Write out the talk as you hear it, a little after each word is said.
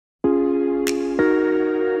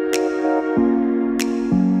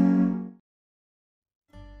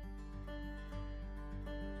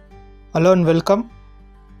Hello and welcome.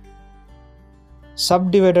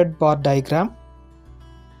 Subdivided bar diagram.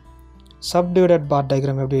 Subdivided bar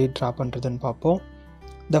diagram எப்படி draw பண்றதுன்னு பார்ப்போம்.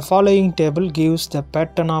 The following table gives the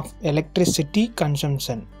pattern of electricity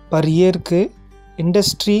consumption. Per yearக்கு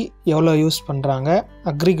industry எவ்வளோ use பண்ணுறாங்க,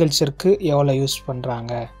 அக்ரிகல்ச்சருக்கு எவ்வளோ use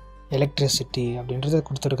பண்ணுறாங்க, electricity அப்படின்றத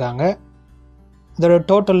கொடுத்துருக்காங்க. அதோட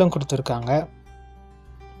டோட்டலும் கொடுத்துருக்காங்க.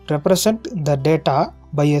 Represent the data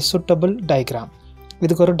by a suitable diagram.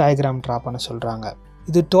 இதுக்கு ஒரு டயக்ராம் ட்ரா பண்ண சொல்கிறாங்க.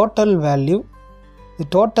 இது டோட்டல் வேல்யூ. இது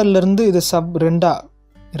டோட்டல்லேருந்து இது சப் ரெண்டாக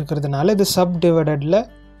இருக்கிறதுனால இது சப் டிவைடடில்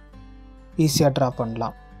ஈஸியாக ட்ரா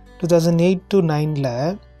பண்ணலாம். 2008 to 9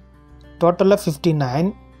 டோட்டலாக 59,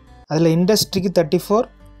 அதில் இண்டஸ்ட்ரிக்கு 34,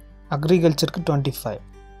 அக்ரிகல்ச்சருக்கு 25.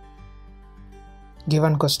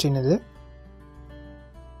 கிவன் கொஸ்டின் இது.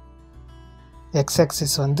 எக்ஸ்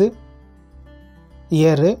ஆக்சிஸ் வந்து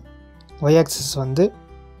இயரு, ஒய் ஆக்சிஸ் வந்து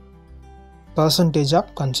percentage of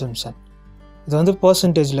consumption. இது வந்து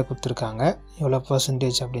பர்சன்டேஜில் கொடுத்துருக்காங்க, எவ்வளோ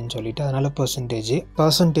பர்சன்டேஜ் அப்படின்னு சொல்லிட்டு, அதனால்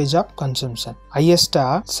பர்சன்டேஜ் ஆஃப் கன்சம்ஷன்.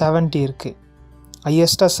 ஹையஸ்ட்டாக 70 இருக்குது.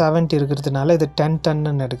 ஹையஸ்ட்டாக 70 இருக்கிறதுனால இது 10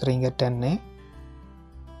 டன்னு எடுக்கிறீங்க. 10,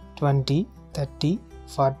 20, 30,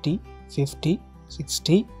 40, 50,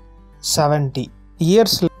 60, 70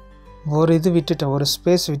 இயர்ஸில் ஒரு இது விட்டுட்டு, ஒரு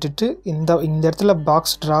ஸ்பேஸ் விட்டுட்டு இந்த இடத்துல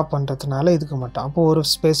பாக்ஸ் ட்ரா பண்ணுறதுனால இதுக்கு மட்டும் அப்போது ஒரு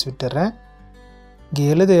ஸ்பேஸ் விட்டுறேன். இங்கே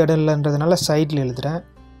எழுத இடம் இல்லைன்றதுனால சைடில் எழுதுகிறேன்.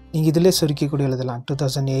 நீங்கள் இதிலே சுருக்கி கூட எழுதலாம்.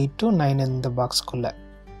 2008 to 9 இந்த பாக்ஸுக்குள்ளே.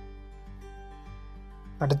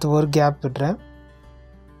 அடுத்து ஒரு கேப் விடுறேன்.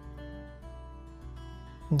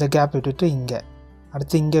 இந்த கேப் விட்டுட்டு இங்கே,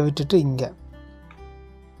 அடுத்து இங்கே விட்டுட்டு இங்கே.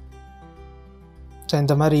 ஸோ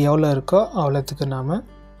இந்த மாதிரி எவ்வளோ இருக்கோ அவ்வளோத்துக்கு நாம்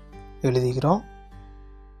எழுதிக்கிறோம்.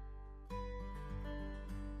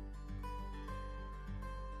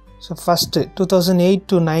 So first 2008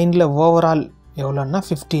 to 9 overall எவ்வளோன்னா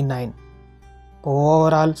 59. இப்போ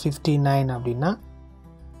ஓவரால் 59 அப்படின்னா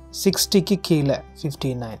 60க்கு கீழே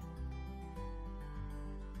 59.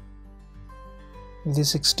 இது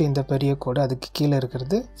 60 இந்த பெரிய கோடு, அதுக்கு கீழே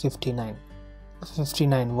இருக்கிறது 59.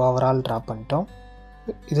 59 ஓவரால் ட்ரா பண்ணிட்டோம்.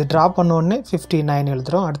 இது ட்ரா பண்ணோடனே 59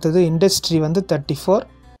 எழுதுகிறோம். அடுத்தது இண்டஸ்ட்ரி வந்து 34,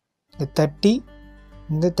 30,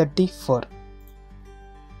 இந்த 34.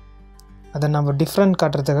 அதை நம்ம டிஃப்ரெண்ட்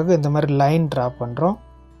காட்டுறதுக்காக இந்த மாதிரி லைன் ட்ரா பண்ணுறோம்.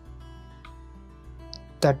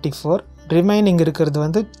 34, ரிமைனிங் இருக்கிறது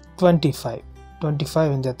வந்து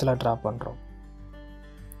 25 இந்த இடத்துல ட்ரா பண்ணுறோம்.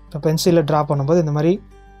 இப்போ பென்சிலில் ட்ரா பண்ணும்போது இந்த மாதிரி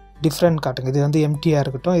டிஃப்ரெண்ட் காட்டுங்க. இது வந்து எம்டியாக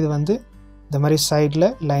இருக்கட்டும், இது வந்து இந்த மாதிரி சைடில்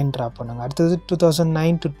லைன் ட்ரா பண்ணுங்க. அடுத்தது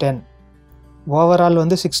 2009 to 10 ஓவரால்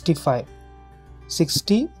வந்து 65,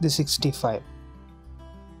 60, இது 65.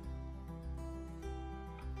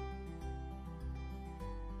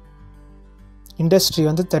 இண்டஸ்ட்ரி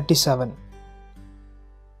வந்து 37,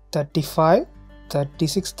 35,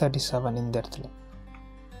 36, 37 இந்த இடத்துல.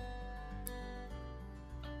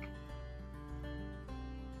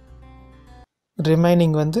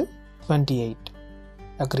 ரிமைனிங் வந்து 28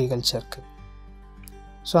 அக்ரிகல்ச்சருக்கு.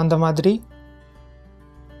 ஸோ அந்த மாதிரி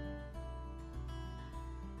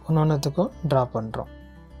ஒன்றொன்றுத்துக்கும் ட்ரா பண்ணுறோம்.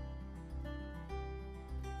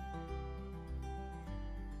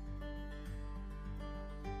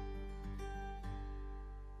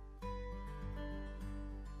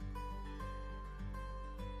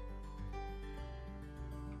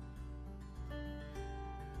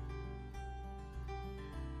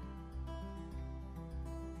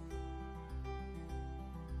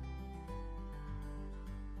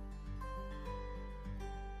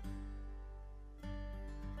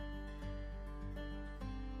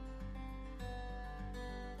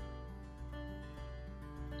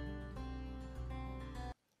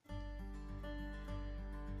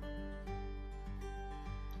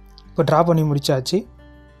 இப்போ ட்ரா பண்ணி முடிச்சாச்சு.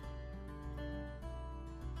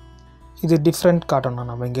 இது டிஃப்ரெண்ட் காட்டணும்,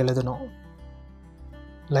 நம்ம இங்கே எழுதணும்.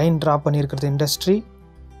 லைன் ட்ரா பண்ணியிருக்கிறது இண்டஸ்ட்ரி,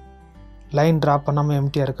 லைன் ட்ரா பண்ணாமல்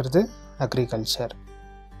எம்டியாக இருக்கிறது அக்ரிகல்ச்சர்.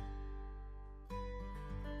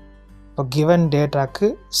 இப்போ கிவன் டேட்டாக்கு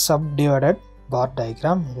சப்டிவைடட் பார்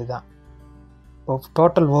டயக்ராம் இதுதான். இப்போ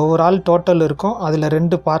டோட்டல் ஓவரால் டோட்டல் இருக்கும், அதில்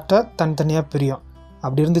 2 பார்ட்டாக தனித்தனியாக பிரியும்.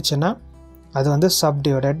 அப்படி இருந்துச்சுன்னா அது வந்து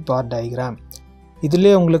சப்டிவைடட் பார் டயக்ராம். இதிலே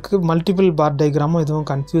உங்களுக்கு மல்டிபிள் பார் டயக்ராமும் இதுவும்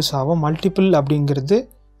கன்ஃபியூஸ் ஆகும். மல்டிபிள் அப்படிங்கிறது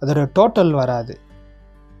அதோட டோட்டல் வராது,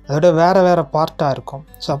 அதோட வேறு பார்ட்டாக இருக்கும்.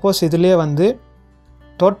 சப்போஸ் இதிலே வந்து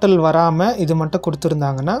டோட்டல் வராமல் இது மட்டும்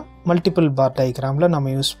கொடுத்துருந்தாங்கன்னா மல்டிபிள் பார் டயக்ராமில்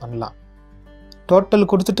நம்ம யூஸ் பண்ணலாம். டோட்டல்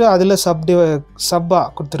கொடுத்துட்டு அதில் சப்பாக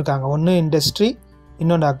கொடுத்துருக்காங்க, ஒன்று இண்டஸ்ட்ரி,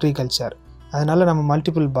 இன்னொன்று அக்ரிகல்ச்சர். அதனால் நம்ம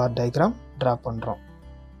மல்டிபிள் பார் டயக்ராம் ட்ரா பண்ணுறோம்.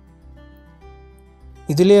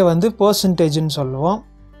 இதிலே வந்து பர்சன்டேஜ்னு சொல்லுவோம்,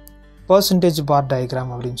 பர்சன்டேஜ் பார் டயக்ராம்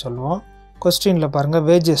அப்படின்னு சொல்லுவோம். கொஸ்டினில் பாருங்கள்,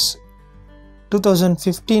 வேஜஸ்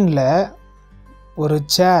 2015ல் ஒரு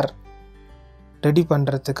சேர் ரெடி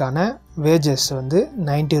பண்ணுறதுக்கான வேஜஸ் வந்து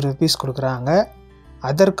 90 rupees கொடுக்குறாங்க.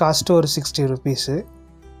 அதர் காஸ்ட்டு ஒரு 60 rupees,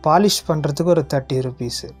 பாலிஷ் பண்ணுறதுக்கு ஒரு 30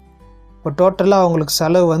 rupees. இப்போ டோட்டலாக அவங்களுக்கு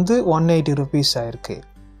செலவு வந்து 180 rupees ஆயிருக்கு.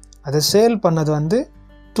 அதை சேல் பண்ணது வந்து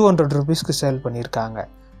 200 rupeesக்கு சேல் பண்ணியிருக்காங்க.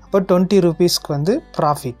 அப்போ 20 rupeesக்கு வந்து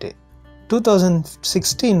ப்ராஃபிட்டு.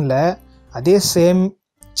 2016ல் அதே சேம்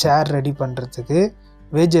சேர் ரெடி பண்ணுறதுக்கு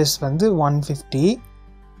வேஜஸ் வந்து 150,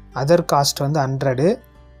 அதர் காஸ்ட் வந்து 100,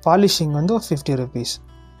 பாலிஷிங் வந்து 50 rupees.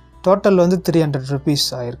 டோட்டல் வந்து 300 rupees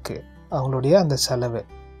ஆயிருக்கு அவங்களுடைய அந்த செலவு.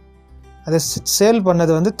 அதை சேல்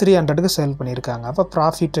பண்ணது வந்து 300க்கு சேல் பண்ணியிருக்காங்க. அப்போ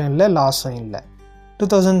ப்ராஃபிட்டும் இல்லை, லாஸும் இல்லை.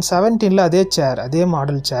 2017ல் அதே சேர், அதே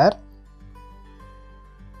மாடல் சேர்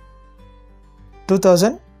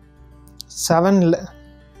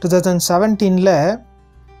 2017ல்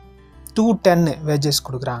 210 வேஜஸ்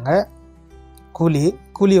கொடுக்குறாங்க.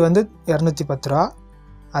 கூலி வந்து 210 ரூபா,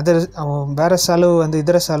 அதர் வேறு செலவு வந்து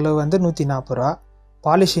இதர செலவு வந்து 140 ரூபா,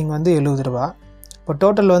 பாலிஷிங் வந்து 70 ரூபா. இப்போ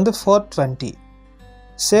டோட்டல் வந்து 420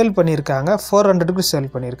 சேல் பண்ணியிருக்காங்க. 400க்கு சேல்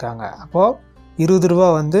பண்ணியிருக்காங்க. அப்போது 20 ரூபா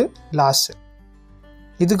வந்து லாஸு.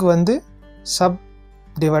 இதுக்கு வந்து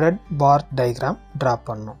subdivided பார் டயக்ராம் ட்ரா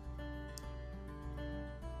பண்ணணும்.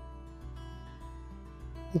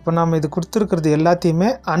 இப்போ நம்ம இது கொடுத்துருக்கிறது எல்லாத்தையுமே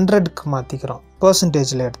 100க்கு மாற்றிக்கிறோம்,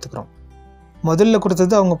 பர்சன்டேஜில் எடுத்துக்கிறோம். முதல்ல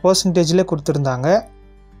கொடுத்தது அவங்க பர்சன்டேஜில் கொடுத்துருந்தாங்க,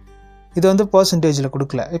 இது வந்து பர்சன்டேஜில்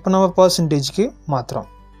கொடுக்கல. இப்போ நம்ம பர்சன்டேஜுக்கு மாற்றுறோம்.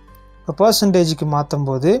 இப்போ பர்சன்டேஜுக்கு மாற்றும்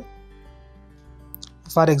போது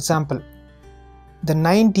ஃபார் எக்ஸாம்பிள் இந்த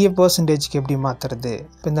 90 பர்சன்டேஜுக்கு எப்படி மாற்றுறது?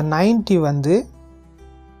 இப்போ இந்த 90 வந்து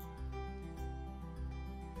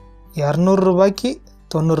 200 ரூபாய்க்கு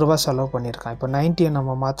 90 ரூபா செலவு பண்ணியிருக்கான். இப்போ 90 நம்ம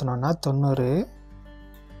மாற்றினோன்னா 90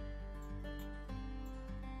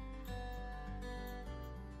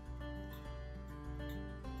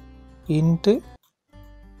 இன்ட்டு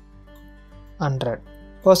 100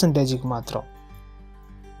 பர்சன்டேஜுக்கு மாற்றுறோம்.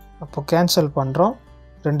 அப்போ கேன்சல் பண்ணுறோம்,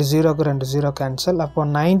 2 0க்கு 2 0 கேன்சல். அப்போ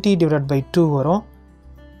 90 டிவைட் பை 2 வரும்.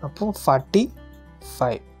 அப்போது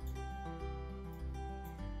 45.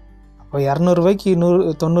 அப்போ 200 ரூபாய்க்கு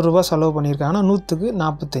 90 ரூபா செலவு பண்ணியிருக்காங்கன்னா 100க்கு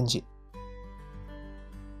 45.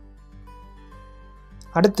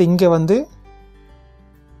 அடுத்து இங்கே வந்து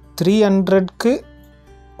 300க்கு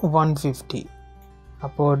 150.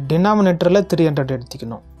 அப்போது டினாமினேட்டரில் 300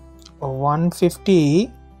 எடுத்துக்கணும். இப்போ 150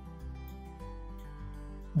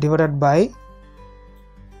 டிவைடட் பை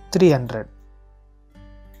 300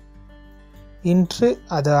 இன்ட்ரு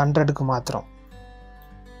அது 100க்கு மாற்றுறோம்.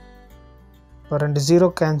 இப்போ 2 0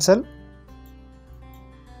 கேன்சல்,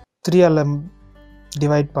 3ஆல்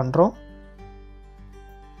டிவைட் பண்ணுறோம்.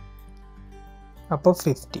 அப்போ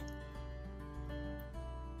 50.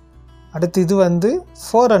 அடுத்து இது வந்து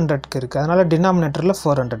 400க்கு இருக்குது, அதனால் டினாமினேட்டரில்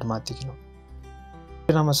 400 மாற்றிக்கணும்.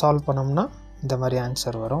 நம்ம சால்வ் பண்ணோம்னா இந்த மாதிரி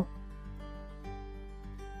ஆன்சர் வரும்.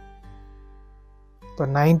 இப்போ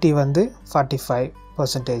 90 வந்து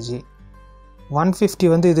 45%, 150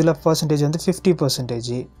 வந்து இதில் பர்சன்டேஜ் வந்து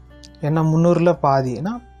 50%, ஏன்னா 300ல்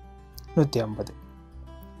பாதினா 150.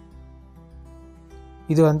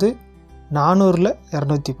 இது வந்து 400ல்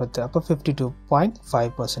 210, அப்போ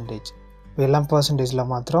 52.5%. இப்போ எல்லாம் பர்சன்டேஜில்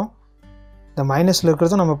மாத்திரம். இந்த மைனஸில்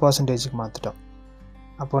இருக்கிறதும் நம்ம பர்சன்டேஜுக்கு மாற்றிட்டோம்.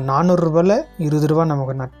 அப்போ 400 ரூபாயில் 20 ரூபா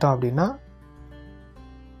நமக்கு நட்டம் அப்படின்னா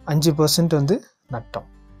 5% வந்து நட்டம்.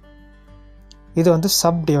 இது வந்து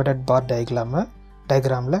சப்டிவைடட் பார்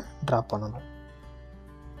டயக்ராமில் ட்ரா பண்ணணும்.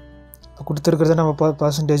 இப்போ கொடுத்துருக்கிறத நம்ம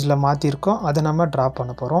பர்சன்டேஜில் மாற்றிருக்கோம், அதை நம்ம ட்ரா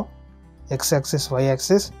பண்ண போகிறோம். X axis, Y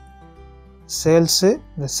axis. Sales,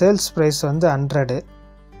 இந்த சேல்ஸ் ப்ரைஸ் வந்து 100.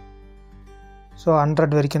 ஸோ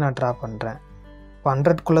 100 வரைக்கும் நான் ட்ரா பண்ணுறேன். இப்போ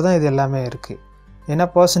 100க்குள்ளே தான் இது எல்லாமே இருக்குது, ஏன்னா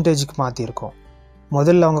பர்சன்டேஜுக்கு மாற்றிருக்கோம்.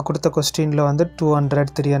 முதல்ல அவங்க கொடுத்த கொஸ்டினில் வந்து 200,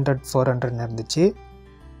 300, 400 இருந்துச்சு.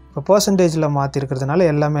 இப்போ பர்சன்டேஜில் மாற்றிருக்கிறதுனால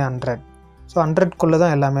எல்லாமே 100. ஸோ 100க்குள்ளே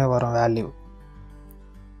தான் எல்லாமே வரும் வேல்யூ.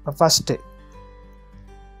 இப்போ ஃபஸ்ட்டு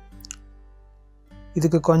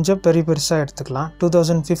இதுக்கு கொஞ்சம் பெருசாக எடுத்துக்கலாம்.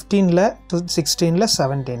 2015ல் 16ல்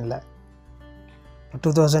 17ல்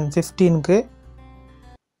 2015க்கு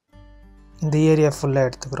இந்த ஏரியா ஃபுல்லாக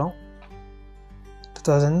எடுத்துக்கிறோம்.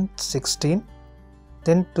 2016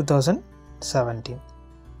 தென் 2017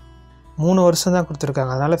 3 வருஷம் தான்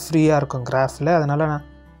கொடுத்துருக்காங்க, அதனால் ஃப்ரீயாக இருக்கும் கிராஃபில். அதனால் நான்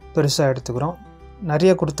பெருசாக எடுத்துக்கிறோம்.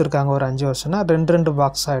 நிறைய கொடுத்துருக்காங்க ஒரு 5 வருஷம்னா 2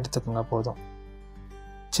 பாக்ஸாக எடுத்துக்கோங்க போதும்.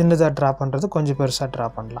 சின்னதாக ட்ரா பண்ணுறது கொஞ்சம் பெருசாக ட்ரா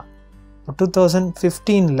பண்ணலாம். இப்போ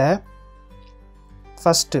 2015ல்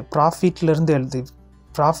ஃபஸ்ட்டு ப்ராஃபிட்லேருந்து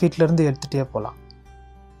எடுத்துகிட்டே போகலாம்.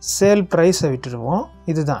 சேல் ப்ரைஸை விட்டுடுவோம்.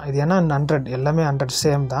 இதுதான் இது, ஏன்னா 100 எல்லாமே 100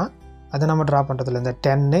 சேம் தான், அதை நம்ம ட்ரா பண்ணுறதில்ல. இந்த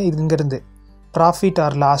 10 இது இங்கேருந்து ப்ராஃபிட்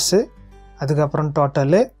ஆர் லாஸு, அதுக்கப்புறம்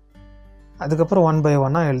டோட்டலு, அதுக்கப்புறம் 1 by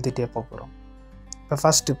 1 எழுதிட்டே போகிறோம். இப்போ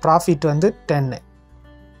ஃபஸ்ட்டு ப்ராஃபிட் வந்து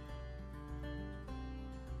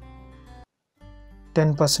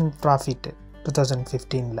 10% ப்ராஃபிட்டு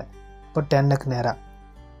 2015. இப்போ 10க்கு நேராக.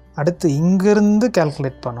 அடுத்து இங்கேருந்து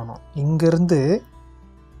கேல்குலேட் பண்ணணும். இங்கேருந்து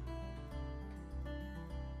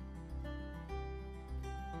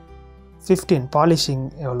பாலிஷிங்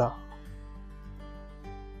எவ்வளோ?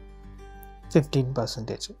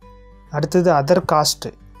 15%. அடுத்தது அதர் காஸ்ட்டு.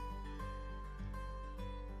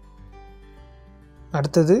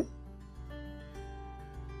 அடுத்தது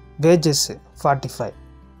வேஜஸ்ஸு 45.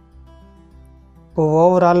 இப்போ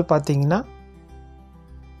ஓவரால் பார்த்தீங்கன்னா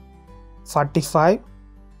 45,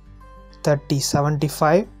 30,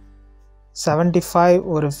 75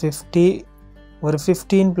 ஒரு 50, ஒரு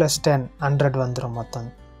 15 + 10 100 வந்துடும் மொத்தம்.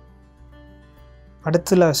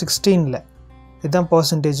 அடுத்துல 16ல் இதுதான்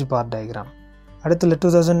பர்சன்டேஜ் பார் டயக்ராம். அடுத்துல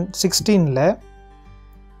 2016ல்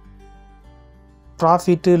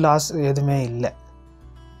ப்ராஃபிட்டு லாஸ் எதுவுமே இல்லை.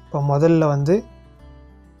 இப்போ முதல்ல வந்து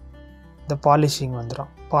இந்த பாலிஷிங்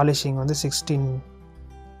வந்துடும். பாலிஷிங் வந்து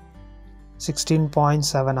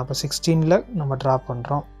 16.7. அப்போ 16ல் நம்ம ட்ரா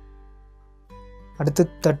பண்ணுறோம். அடுத்து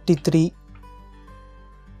 33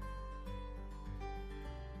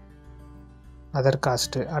 அதர்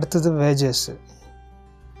காஸ்ட்டு. அடுத்தது வேஜஸ்ஸு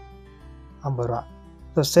 50 ரூபா.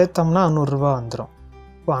 ஸோ சேர்த்தோம்னா 100 ரூபா வந்துடும்.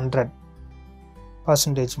 இப்போ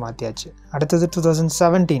 100% மாற்றியாச்சு. அடுத்தது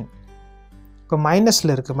 2017. இப்போ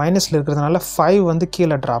மைனஸில் இருக்குது. மைனஸில் இருக்கிறதுனால 5 வந்து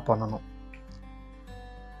கீழே ட்ரா பண்ணணும்.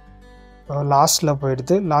 லாஸ்ட்டில்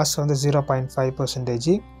போயிடுது. லாஸ்ட் வந்து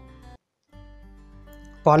 0.5%.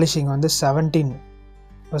 பாலிஷிங் வந்து 17.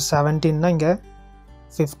 இப்போ 17னா இங்கே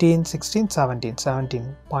 15, 16, 17,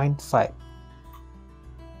 17.5.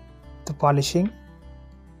 இது பாலிஷிங்.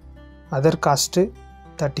 Other cost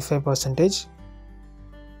 35%.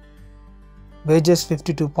 வேஜஸ்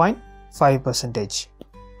 52.5%.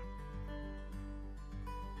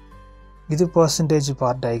 இது பர்சன்டேஜ்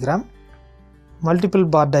பார் டயக்ராம். மல்டிபிள்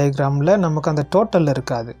பார் டயக்ராமில் நமக்கு அந்த டோட்டல்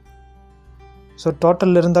இருக்காது. ஸோ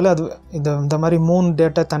டோட்டல் இருந்தாலே அது இந்த மாதிரி 3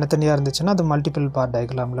 டேட்டா தனித்தனியாக இருந்துச்சுன்னா அது மல்டிபிள் பார்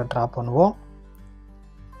டயக்ராமில் ட்ரா பண்ணுவோம்.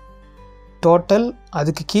 டோட்டல்,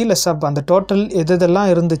 அதுக்கு கீழே சப். அந்த டோட்டல் எதெல்லாம்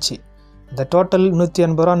இருந்துச்சு, இந்த டோட்டல்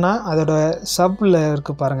 180 ரூபான்னா அதோட சப்பில்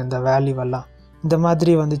இருக்குது பாருங்கள் இந்த வேல்யூவெல்லாம். இந்த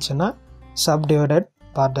மாதிரி வந்துச்சுன்னா சப்டிவைடட்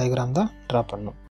பார் டயக்ராம் தான் ட்ரா பண்ணும்.